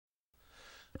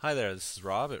Hi there, this is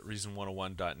Rob at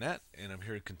Reason101.net, and I'm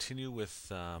here to continue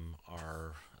with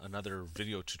our another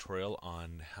video tutorial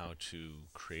on how to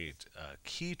create a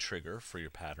key trigger for your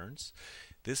patterns.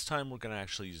 This time we're going to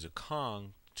actually use a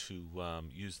Kong to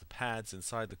use the pads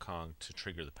inside the Kong to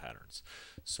trigger the patterns.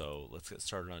 So let's get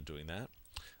started on doing that.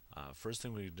 First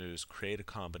thing we need to do is create a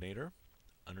combinator.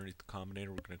 Underneath the combinator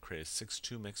we're going to create a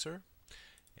 6-2 mixer,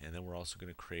 and then we're also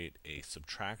going to create a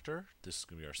subtractor. This is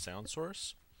going to be our sound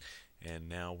source. And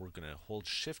now we're going to hold the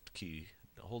shift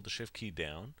key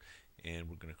down, and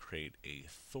we're going to create a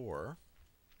Thor.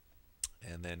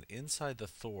 And then inside the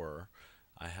Thor,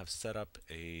 I have set up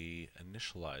a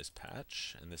initialize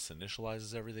patch, and this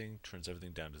initializes everything, turns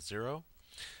everything down to 0.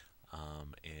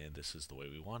 And this is the way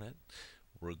we want it.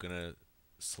 We're going to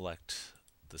select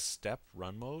the step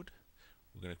run mode.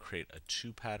 We're going to create a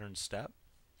 2-pattern step.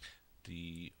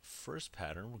 The first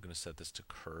pattern, we're going to set this to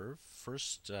curve.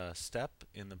 First step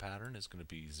in the pattern is going to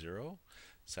be 0.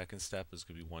 Second step is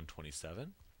going to be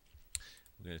 127.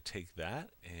 We're going to take that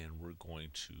and we're going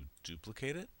to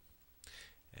duplicate it.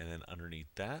 And then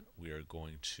underneath that, we are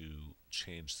going to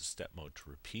change the step mode to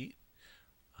repeat.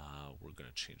 We're going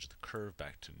to change the curve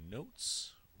back to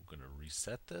notes. We're going to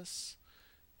reset this.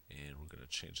 And we're going to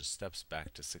change the steps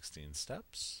back to 16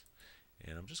 steps.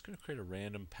 And I'm just going to create a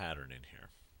random pattern in here.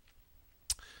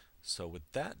 So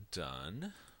with that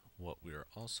done, what we are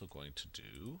also going to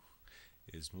do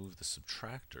is move the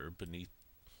subtractor beneath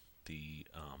the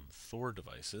Thor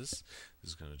devices.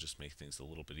 This is going to just make things a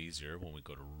little bit easier when we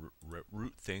go to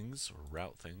route things or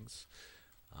route things.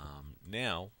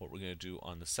 Now, what we're going to do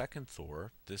on the second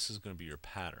Thor, this is going to be your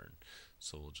pattern.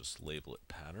 So we'll just label it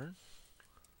pattern.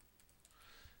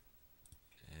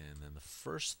 And then the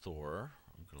first Thor,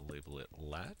 I'm going to label it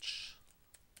latch.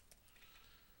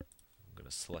 I'm going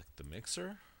to select the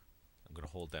mixer, I'm going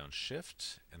to hold down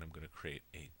shift, and I'm going to create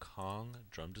a Kong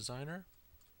drum designer.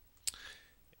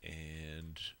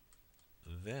 And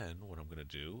then what I'm going to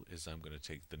do is I'm going to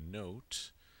take the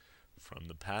note from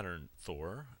the pattern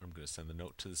Thor, I'm going to send the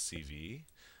note to the CV,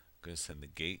 I'm going to send the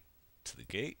gate to the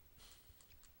gate,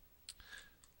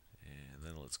 and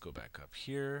then let's go back up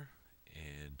here,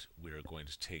 and we are going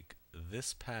to take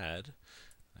this pad.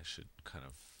 I should kind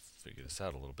of figure this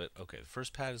out a little bit. Okay, the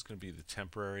first pad is going to be the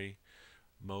temporary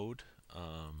mode,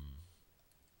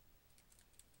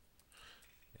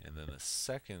 and then the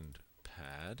second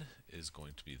pad is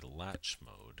going to be the latch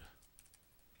mode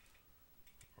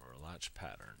or latch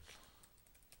pattern.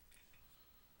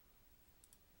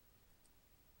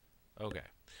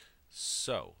 Okay,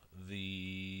 so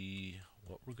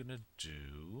what we're going to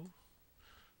do,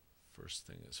 first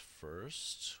thing is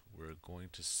first, we're going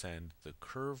to send the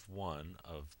curve 1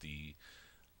 of the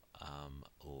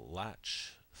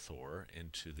latch Thor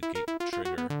into the gate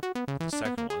trigger, the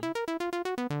second one.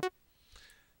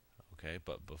 Okay,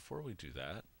 but before we do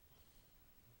that,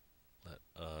 let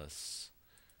us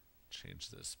change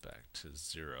this back to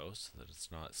 0 so that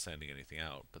it's not sending anything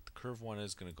out. But the curve 1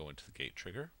 is going to go into the gate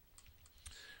trigger.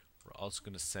 We're also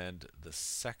going to send the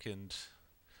second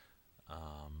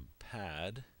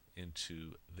pad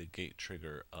into the gate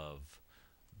trigger of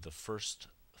the first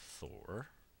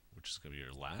Thor, which is going to be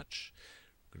your latch.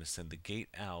 We're going to send the gate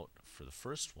out for the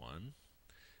first one.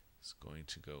 It's going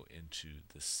to go into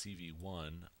the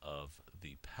CV1 of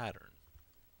the pattern.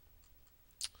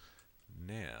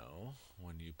 Now,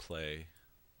 when you play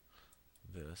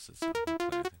this, it's not going to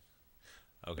play anything.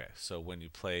 Okay, so when you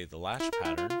play the latch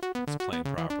pattern, it's playing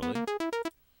properly.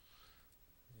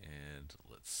 And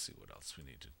let's see what else we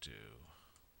need to do.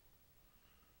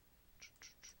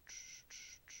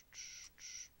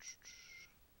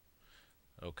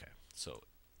 Okay, so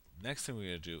next thing we're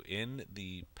going to do in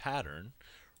the pattern,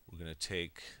 we're going to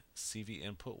take CV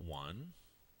input 1.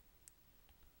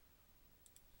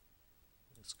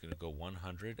 It's going to go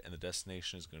 100, and the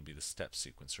destination is going to be the step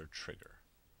sequencer trigger.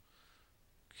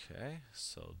 Okay,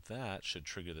 so that should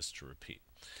trigger this to repeat.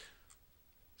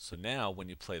 So now when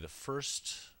you play the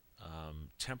first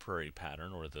temporary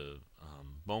pattern or the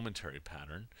momentary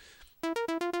pattern,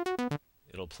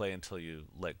 it'll play until you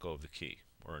let go of the key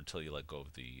or until you let go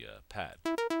of the pad.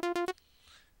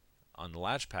 On the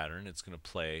latch pattern, it's going to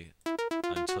play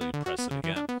until you press it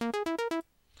again.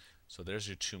 So there's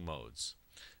your 2 modes.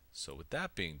 So with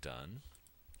that being done,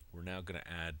 we're now going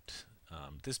to add,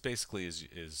 this basically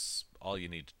is all you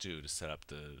need to do to set up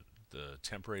the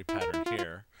temporary pattern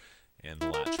here and the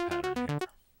latch pattern here.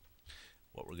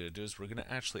 What we're going to do is we're going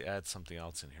to actually add something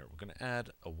else in here. We're going to add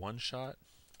a one-shot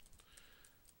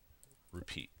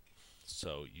repeat.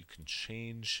 So you can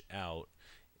change out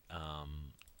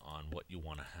on what you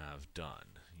want to have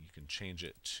done. You can change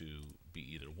it to be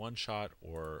either one shot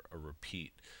or a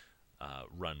repeat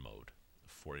run mode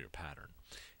for your pattern.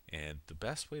 And the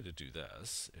best way to do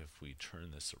this, if we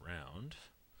turn this around,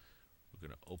 we're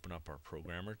going to open up our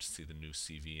programmer to see the new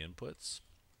CV inputs.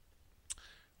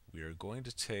 We are going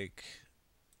to take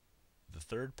the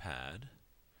third pad,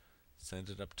 send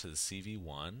it up to the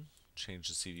CV1, change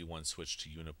the CV1 switch to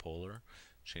unipolar,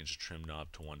 change the trim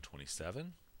knob to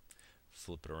 127,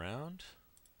 flip it around.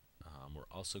 We're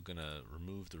also going to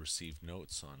remove the received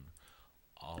notes on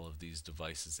all of these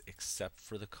devices except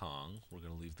for the Kong. We're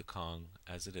going to leave the Kong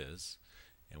as it is,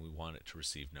 and we want it to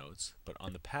receive notes. But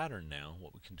on the pattern now,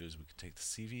 what we can do is we can take the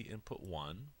CV input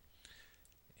 1,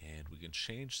 and we can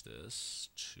change this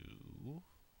to,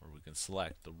 or we can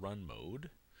select the run mode,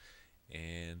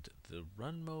 and the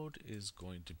run mode is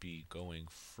going to be going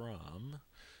from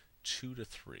 2 to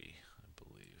 3, I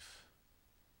believe.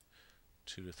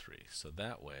 2 to 3. So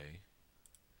that way,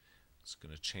 it's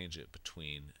going to change it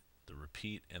between the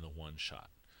repeat and the one shot.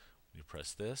 When you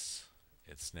press this,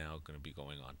 it's now going to be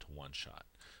going on to one shot.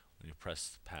 When you press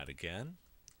the pad again,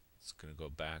 it's going to go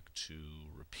back to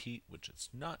repeat, which it's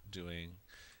not doing.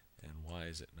 And why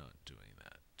is it not doing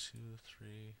that? 2,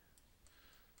 3.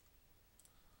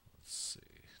 Let's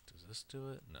see. Does this do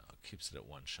it? No, it keeps it at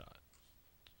one shot.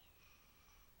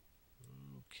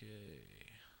 Okay.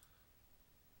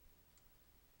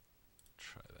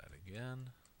 Try that again.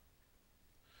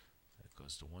 It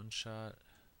goes to one shot,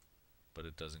 but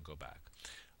it doesn't go back.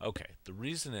 Okay, the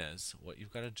reason is, what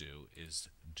you've got to do is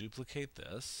duplicate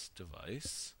this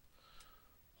device,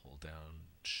 hold down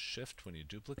Shift when you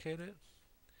duplicate it,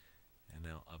 and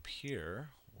now up here,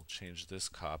 we'll change this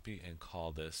copy and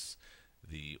call this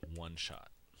the one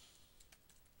shot.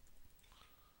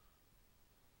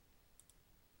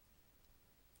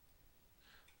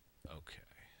 Okay,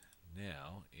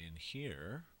 now in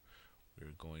here,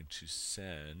 we're going to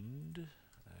send,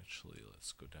 actually,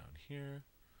 let's go down here.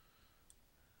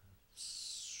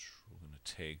 We're going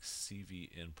to take CV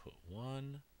input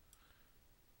 1.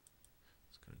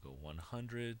 It's going to go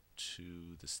 100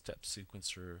 to the step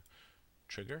sequencer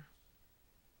trigger.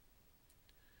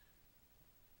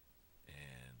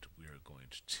 And we are going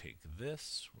to take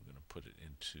this, we're going to put it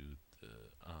into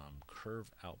the curve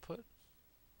output.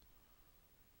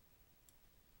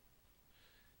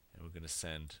 And we're going to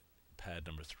send pad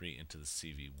number 3 into the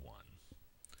CV1.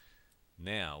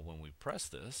 Now, when we press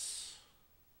this,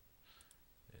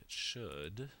 it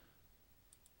should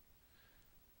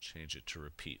change it to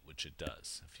repeat, which it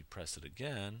does. If you press it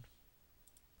again,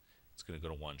 it's going to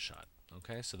go to one shot.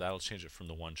 Okay, so that'll change it from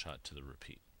the one shot to the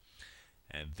repeat.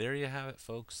 And there you have it,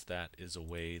 folks. That is a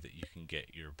way that you can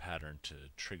get your pattern to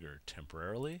trigger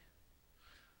temporarily.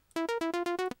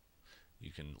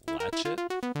 You can latch it,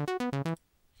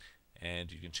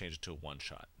 and you can change it to a one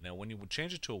shot. Now, when you would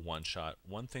change it to a one shot,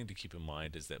 one thing to keep in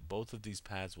mind is that both of these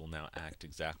pads will now act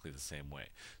exactly the same way.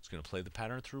 It's going to play the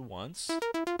pattern through once,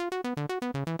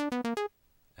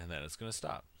 and then it's going to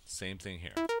stop. Same thing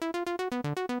here.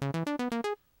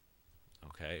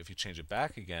 Okay, if you change it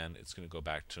back again, it's going to go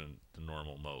back to the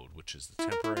normal mode, which is the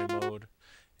temporary mode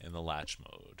and the latch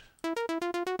mode.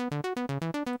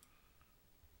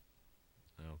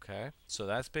 Okay, so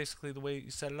that's basically the way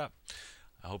you set it up.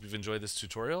 I hope you've enjoyed this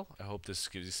tutorial. I hope this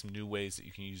gives you some new ways that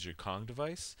you can use your Kong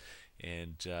device.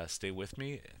 And stay with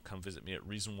me. Come visit me at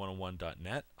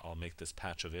reason101.net. I'll make this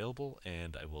patch available,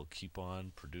 and I will keep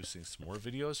on producing some more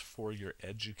videos for your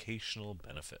educational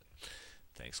benefit.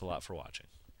 Thanks a lot for watching.